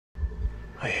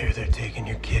I hear they're taking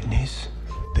your kidneys.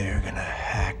 They're gonna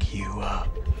hack you up.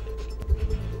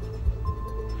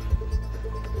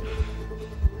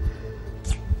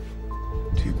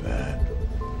 Too bad.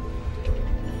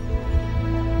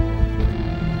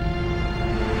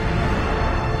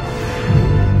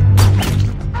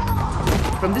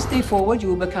 From this day forward, you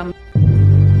will become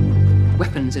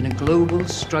weapons in a global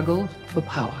struggle for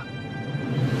power.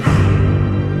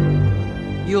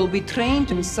 You'll be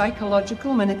trained in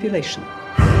psychological manipulation.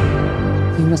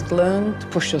 You must learn to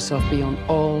push yourself beyond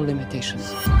all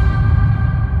limitations.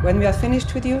 When we are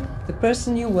finished with you, the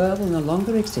person you were will no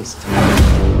longer exist.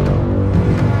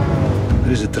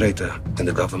 There is a traitor in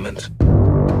the government.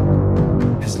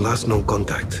 His last known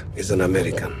contact is an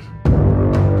American.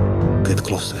 Get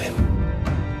close to him.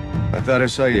 I thought I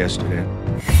saw you yesterday.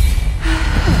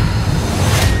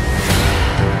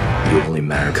 You only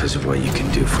matter because of what you can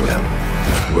do for them.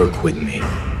 Work with me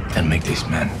and make these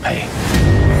men pay.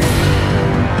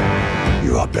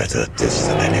 You are better at this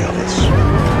than any of us.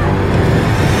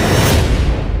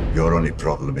 Your only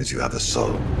problem is you have a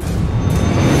soul.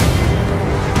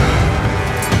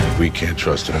 We can't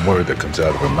trust a word that comes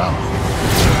out of her mouth.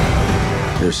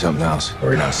 There's something else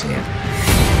we're not seeing.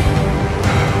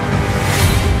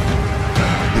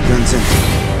 The gun's empty.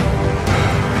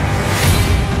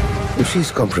 If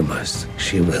she's compromised,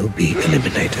 she will be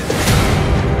eliminated.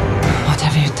 What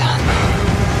have you done?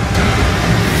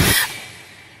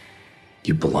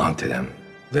 You belong to them.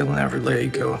 They'll never let you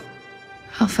go.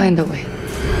 I'll find a way.